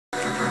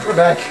We're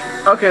back.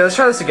 Okay, let's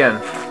try this again.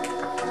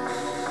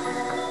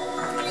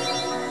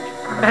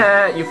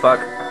 You fuck.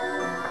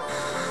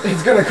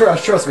 It's gonna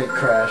crash, trust me,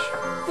 crash.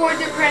 For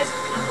depressed.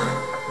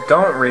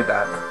 Don't read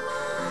that.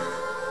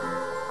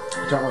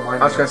 Don't remind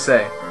me. I was gonna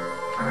say.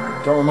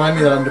 Don't remind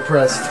me that I'm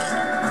depressed.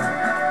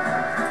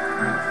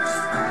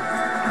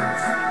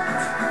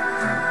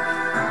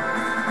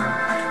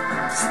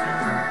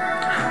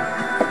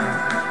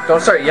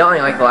 Don't start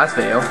yelling like the last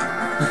video.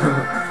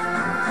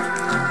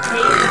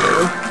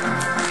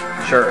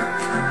 Sure.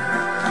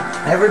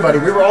 Everybody,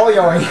 we were all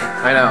yelling.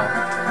 I know.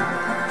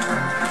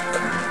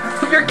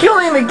 You're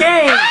killing the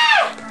game!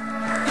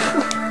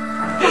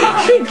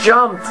 She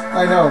jumped!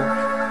 I know.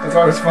 That's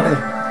why it was funny.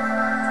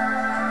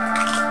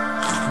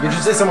 Did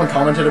you say someone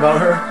commented about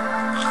her?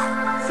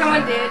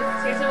 Someone did.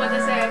 Seriously, what'd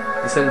they say?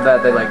 They said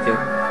that they liked you.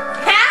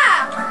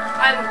 Ha!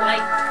 I'm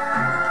liked.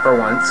 For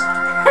once.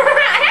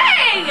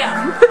 Hey!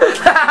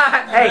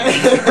 Hey! I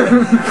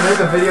think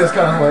the video's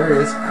kind of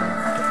hilarious.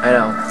 I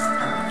know.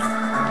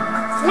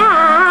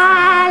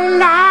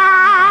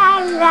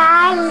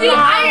 See,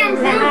 I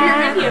improve your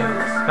videos.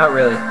 Not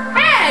really.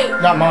 Hey!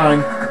 Not mine.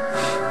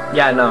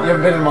 Yeah, no. You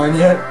haven't been in mine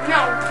yet? No.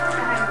 I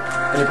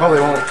haven't. And you probably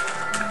won't.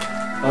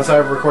 Unless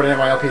I'm recording at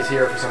my LP's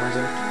here for some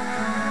reason.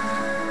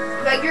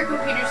 Like your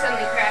computer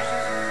suddenly crashes.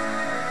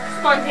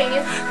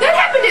 Spontaneous. That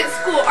happened at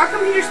school. Our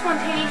computer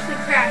spontaneously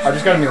crashed. I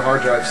just got a new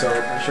hard drive, so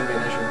it shouldn't be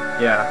an issue.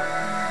 Yeah.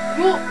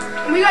 Well,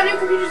 we got new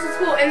computers at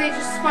school and they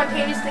just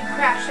spontaneously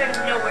crashed out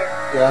of nowhere.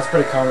 Yeah, that's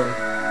pretty common.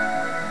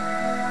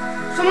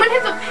 Someone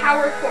hit the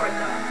power cord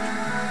though.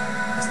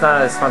 It's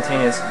not as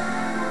spontaneous.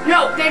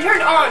 No, they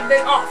turned on,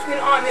 then off, then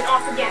on, then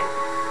off again.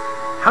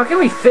 How can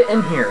we fit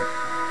in here?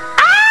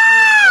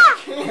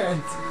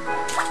 Can't.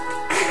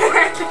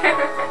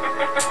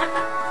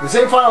 This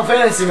ain't Final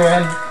Fantasy,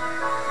 man.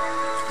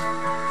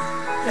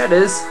 Yeah, it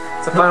is.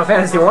 It's a Final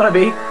Fantasy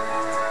wannabe.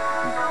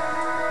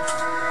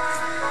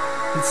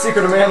 It's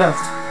Secret of Mana.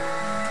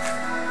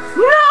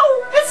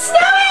 No! It's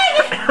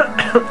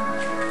snowing!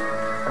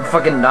 I'm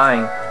fucking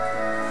dying.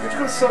 Which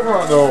one's Silver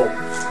on though?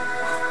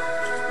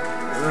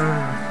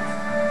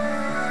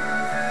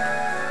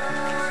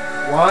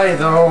 Why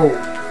though?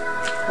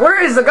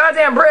 Where is the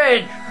goddamn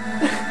bridge?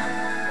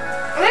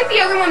 I like the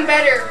other one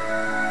better.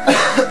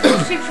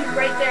 It takes you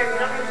right there. You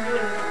don't have to do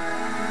anything.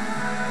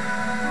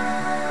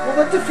 Well,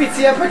 that defeats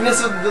the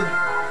epicness of the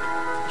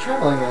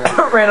traveling there.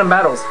 Random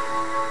battles.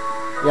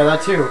 Yeah,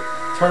 that too.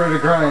 It's harder to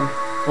grind.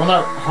 Well,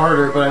 not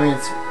harder, but I mean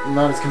it's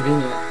not as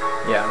convenient.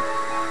 Yeah.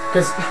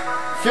 Because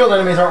field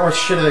enemies aren't worth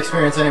shit of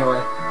experience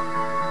anyway.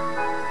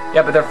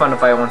 Yeah, but they're fun to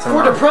fight once in a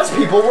We're while. depressed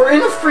people. We're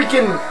in a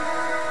freaking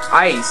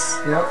Ice.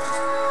 Yep.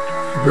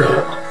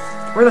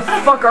 Where the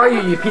fuck are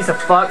you, you piece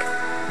of fuck?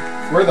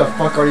 Where the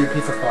fuck are you,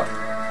 pizza fuck?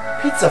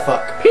 Pizza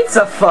fuck.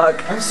 Pizza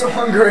fuck. I'm so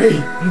hungry.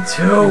 Me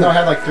too. No, I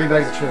had like 3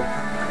 bags of chili.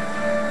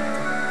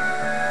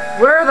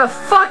 Where the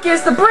fuck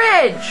is the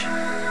bridge?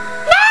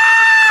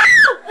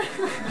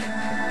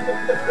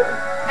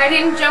 I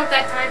didn't jump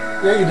that time.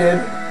 Yeah, you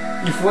did.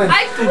 You flinched.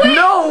 I twitched!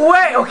 No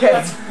way!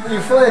 Okay. You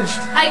flinched.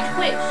 I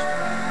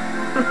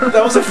twitched.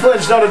 That was a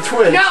flinch, not a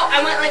twitch. No,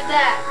 I went like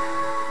that.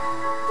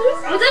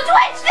 It was a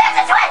twitch! That's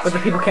a twitch! But the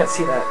people can't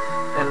see that.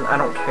 And I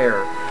don't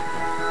care.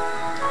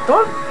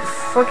 Don't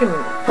fucking...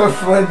 A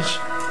flinch.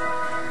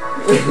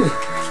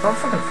 Don't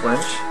fucking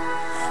flinch.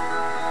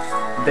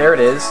 There it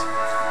is.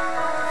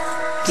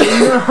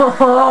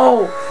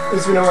 No! At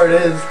least we know where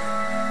it is.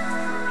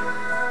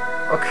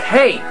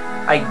 Okay,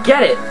 I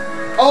get it.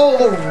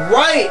 Oh,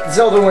 right!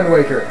 Zelda Wind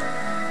Waker.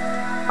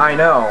 I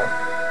know.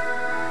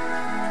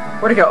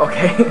 Where'd it go?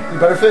 Okay. You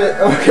better fit.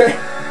 Okay.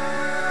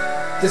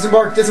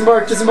 Disembark,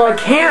 disembark, disembark.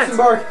 I can't.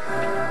 Disembark.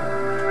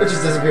 It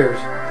just disappears.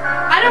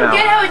 I don't No.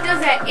 get how it does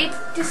that. It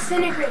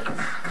disintegrates.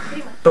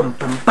 Pretty much. Boom,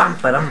 boom, bam,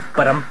 ba-dum,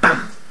 ba-dum,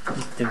 bam.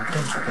 Dum,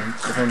 dum, dum,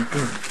 dum,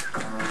 dum.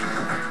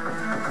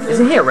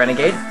 Isn't he a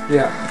renegade?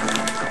 Yeah.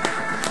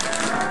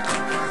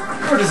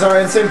 Or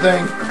design, same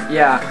thing.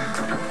 Yeah,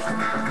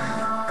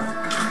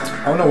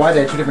 I don't know why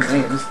they had 2 different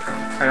names.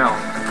 I know.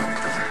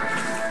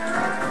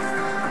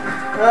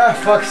 Ah,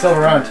 fuck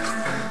Silverhunt.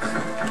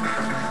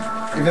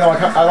 Even though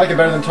I like it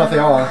better than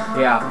Tethe'alla.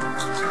 Yeah.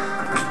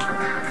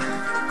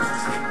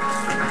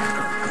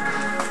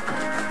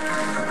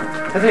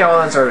 I think all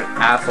ones are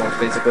assholes,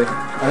 basically.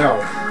 I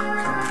know.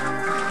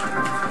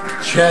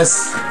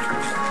 Chess.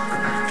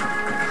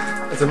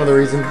 That's another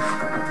reason.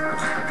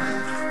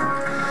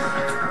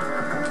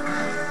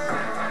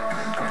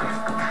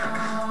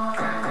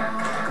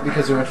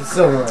 Because we went to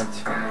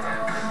Silverhunt.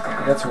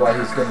 That's why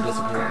he's gonna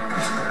disappear.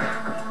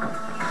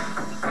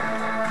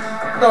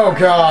 Oh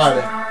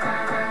god!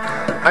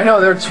 I know,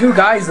 there are 2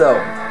 guys, though.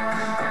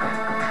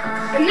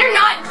 And they're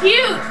not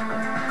cute!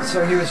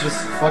 So he was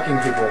just fucking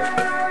people.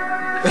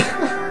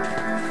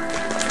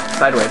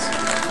 Sideways.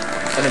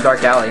 In a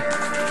dark alley.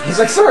 He's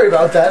like, sorry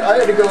about that, I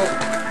had to go...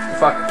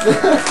 Fuck.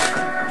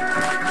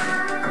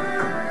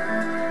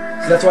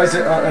 So that's why he's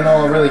in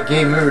a really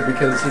gay mood,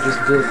 because he just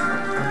did...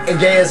 And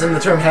gay as in the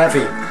term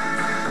happy.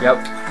 Yep.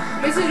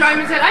 Mrs.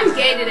 Ryman said, I'm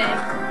gay today.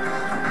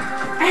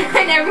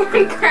 And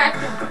everyone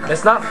cracked.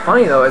 It's not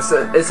funny though. It's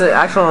an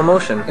actual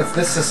emotion. It's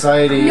this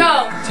society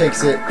No.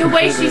 takes it. The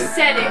way she completely.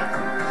 said it.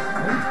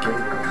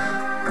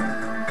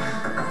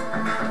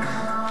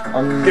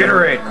 I'm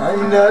Gatorade.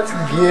 I'm not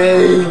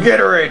gay.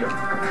 Gatorade.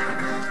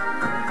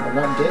 I'm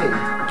not gay.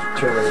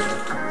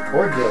 Gatorade.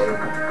 Or gay.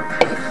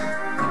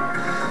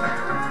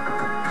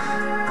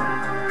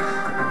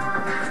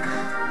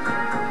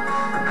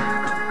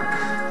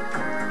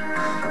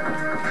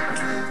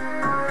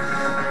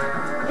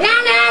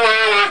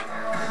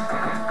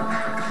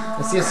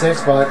 I see a safe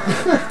spot.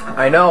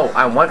 I know.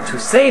 I want to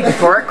save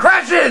before it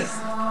crashes.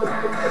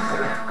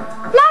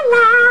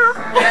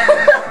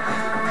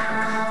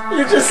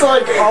 You're just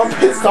like all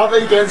pissed off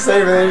that you can't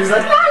save it, and you're just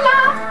like, la la!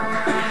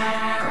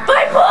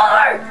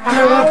 Bipolar!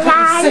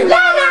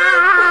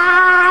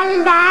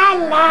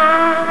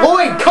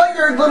 Lloyd, cut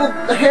your little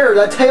hair.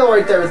 That tail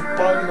right there is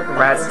bothering me.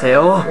 Rat's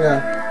tail.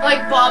 Yeah.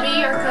 Like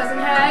Bobby, our cousin,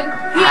 had.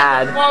 He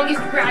had the longest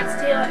rat's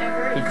tail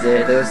ever. He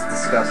did. It was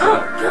disgusting.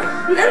 Oh,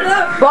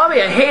 no.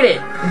 Bobby, I hate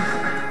it.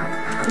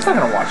 He's not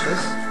gonna watch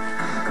this.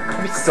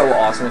 It'd be so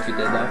awesome if you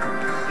did that.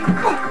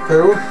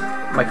 Who?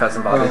 My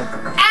cousin Bobby.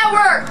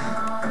 Hour!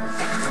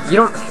 You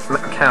don't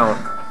count.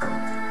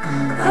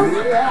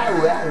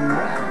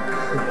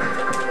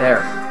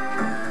 There.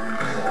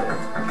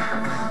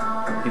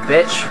 You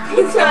bitch.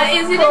 Is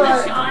it in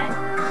the shot?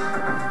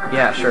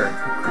 Yeah, sure.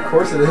 Of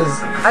course it is.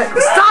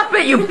 Stop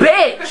it, you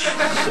bitch!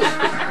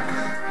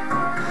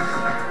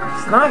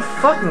 It's not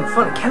fucking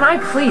fun. Can I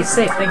please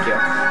say thank you?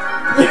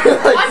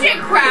 Watch it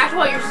crash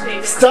while you're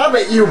safe. Stop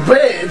it, you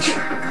bitch!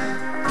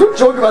 Don't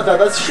joke about that.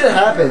 That shit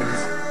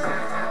happens.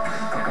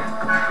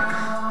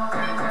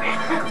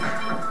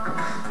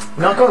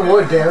 Knock on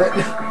wood, damn it.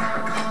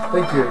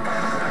 Thank you.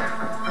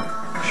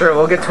 Sure,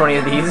 we'll get 20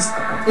 of these.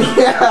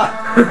 Yeah.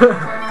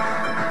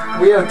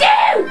 We have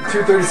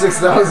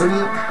 236,000.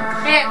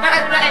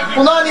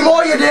 Well, not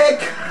anymore, you dick.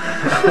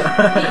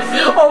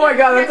 Oh my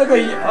god, that took a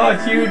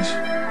huge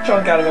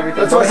chunk out of everything.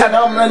 That's why I said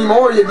not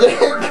anymore, you dick.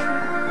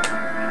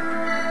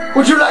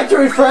 Would you like to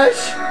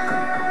refresh?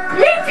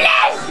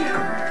 Refresh!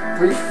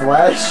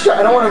 Refresh?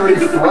 I don't want to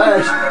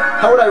refresh.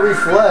 How would I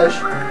refresh?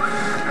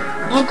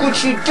 Look what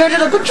she did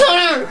to the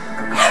controller!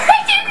 I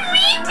didn't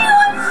mean to,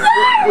 I'm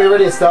sorry! We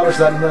already established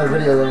that in another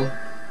video, though.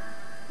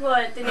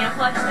 What, the nail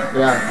flash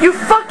thing? Yeah. You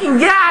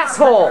fucking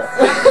asshole!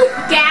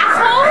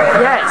 Gasshole?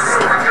 Yes!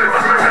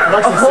 A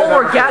hole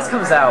where gas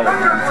comes out.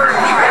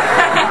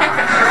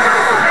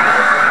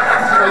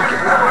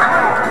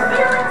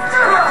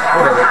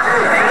 Whatever.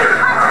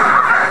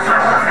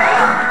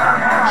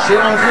 Shit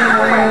on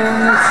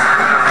feelings.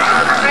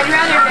 I'd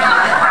rather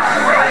not.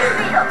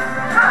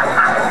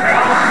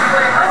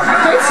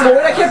 Thanks,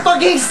 Lloyd, I can't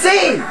fucking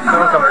see!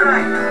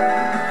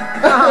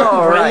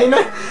 Oh, right. Rain?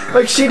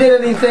 Like she did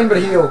anything but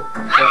heal.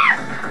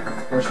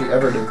 What would she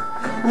ever do?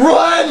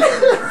 Run!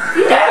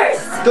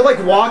 Nurse! They're like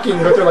walking,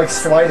 but they're like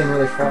sliding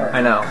really far.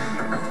 I know.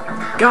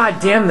 God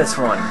damn this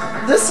one.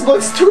 This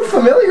looks too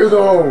familiar,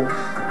 though.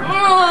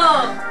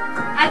 Oh,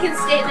 I can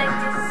stay like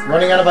this.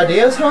 Running out of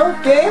ideas, huh?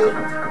 Game?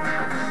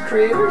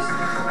 Creators?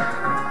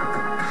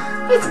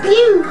 It's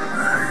blue.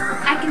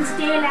 I can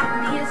stay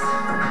like this.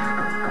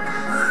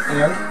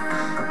 And?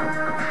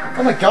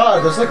 Oh my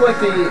god, those look like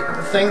the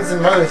things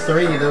in Mother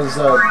 3, those,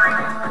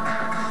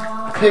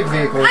 pig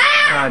vehicles.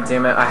 God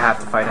damn it, I have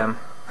to fight him.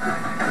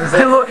 Is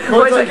that,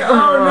 Lloyd's like,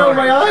 oh no,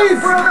 my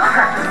eyes!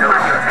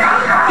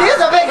 He has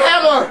a big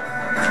hammer!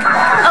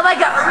 Oh my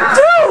god,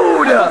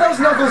 dude! That was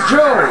Knuckles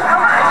Joe!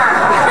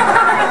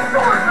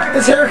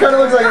 His hair kind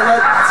of looks like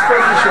that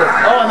spooky shit.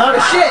 Oh, I'm out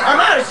of shit! I'm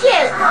out of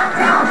shit!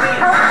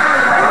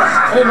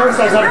 I didn't notice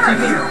I was out of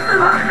TV.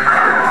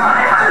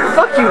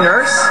 Fuck you,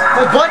 nurse.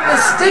 My button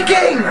is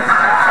sticking! A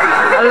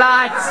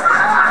lot.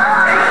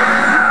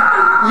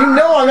 You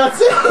know I'm not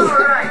saying.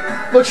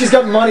 Look, she's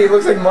got money. It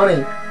looks like money.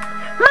 Money,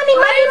 money,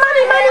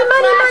 money, money,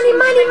 money, money,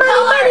 money,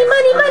 money, money,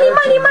 money, money,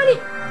 money, money.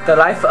 The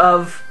life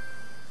of...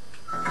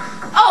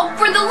 Oh,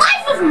 for the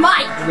life of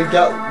Mike! We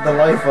got the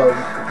life of.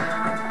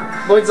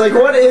 Lloyd's like,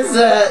 what is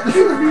that?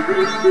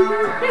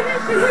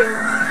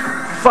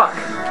 Fuck.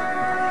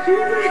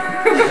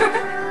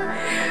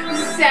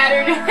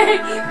 Saturday.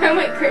 I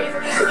went crazy.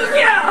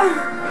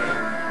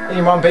 Yeah! And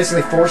your mom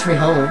basically forced me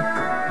home.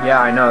 Yeah,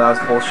 I know, that was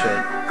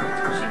bullshit.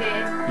 She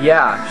did.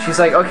 Yeah, she's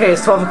like, okay,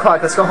 it's 12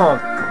 o'clock, let's go home.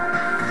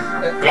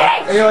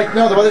 And you're like,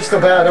 no, the weather's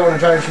still bad. I don't want to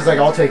drive. She's like,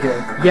 I'll take it.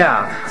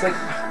 Yeah. It's like,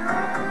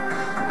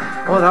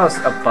 Oh, that was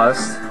a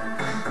bust.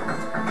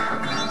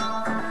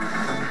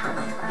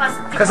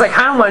 Because I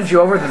kind of wanted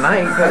you over the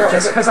night,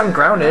 just because I'm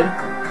grounded.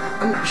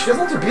 she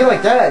doesn't have to be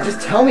like that.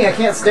 Just tell me I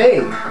can't stay.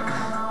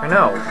 I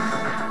know.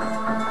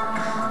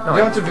 No,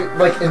 You don't have to be,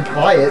 like,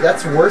 imply it.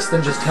 That's worse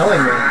than just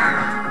telling me.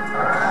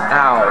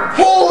 Ow.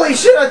 Holy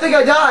shit, I think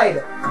I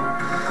died!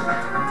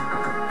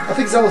 I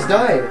think Zella's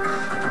died.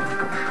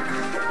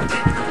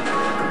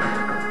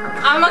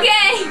 I'm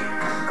okay!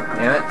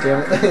 Damn it.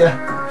 Damn it, yeah.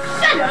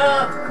 Shut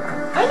up!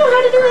 I know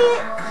how to do it!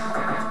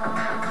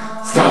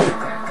 Stop!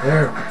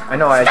 There. I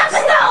know, I just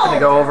Stop it, no! had to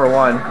go over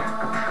one.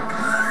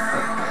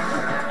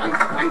 I'm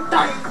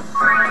done.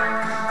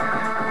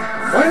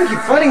 Why do we keep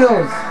fighting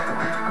those?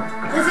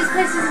 Because this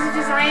place is a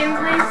design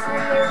place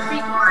and they're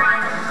freaky.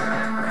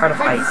 Heart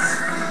of ice.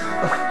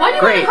 Why do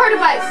you Great. want a heart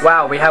of ice?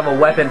 Wow, we have a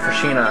weapon for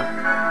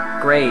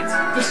Sheena. Great.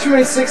 There's too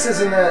many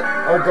 6s in that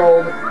are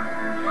gold.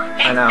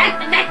 I know.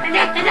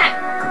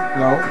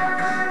 No.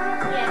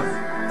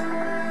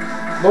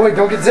 Yes. No, wait,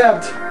 don't get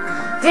zapped.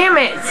 Damn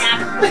it!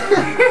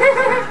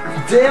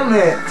 Damn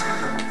it.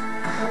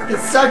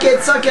 Suck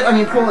it, suck it. I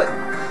mean, pull it.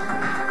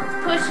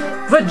 Push it.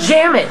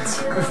 Vajam it!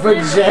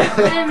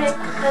 Vajam it.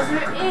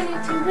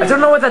 I don't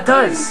know what that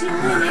does.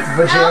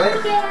 Vajam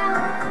it?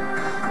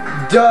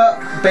 Duh.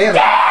 Bam.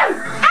 Damn!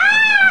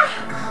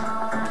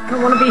 Ah! I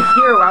don't want to be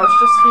here. I was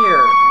just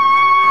here.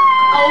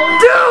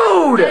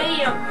 Oh, Dude!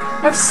 damn.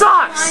 I have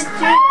socks!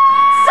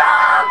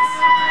 Sucks!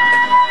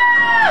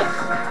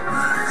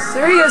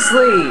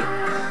 Seriously!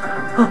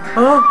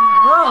 Huh?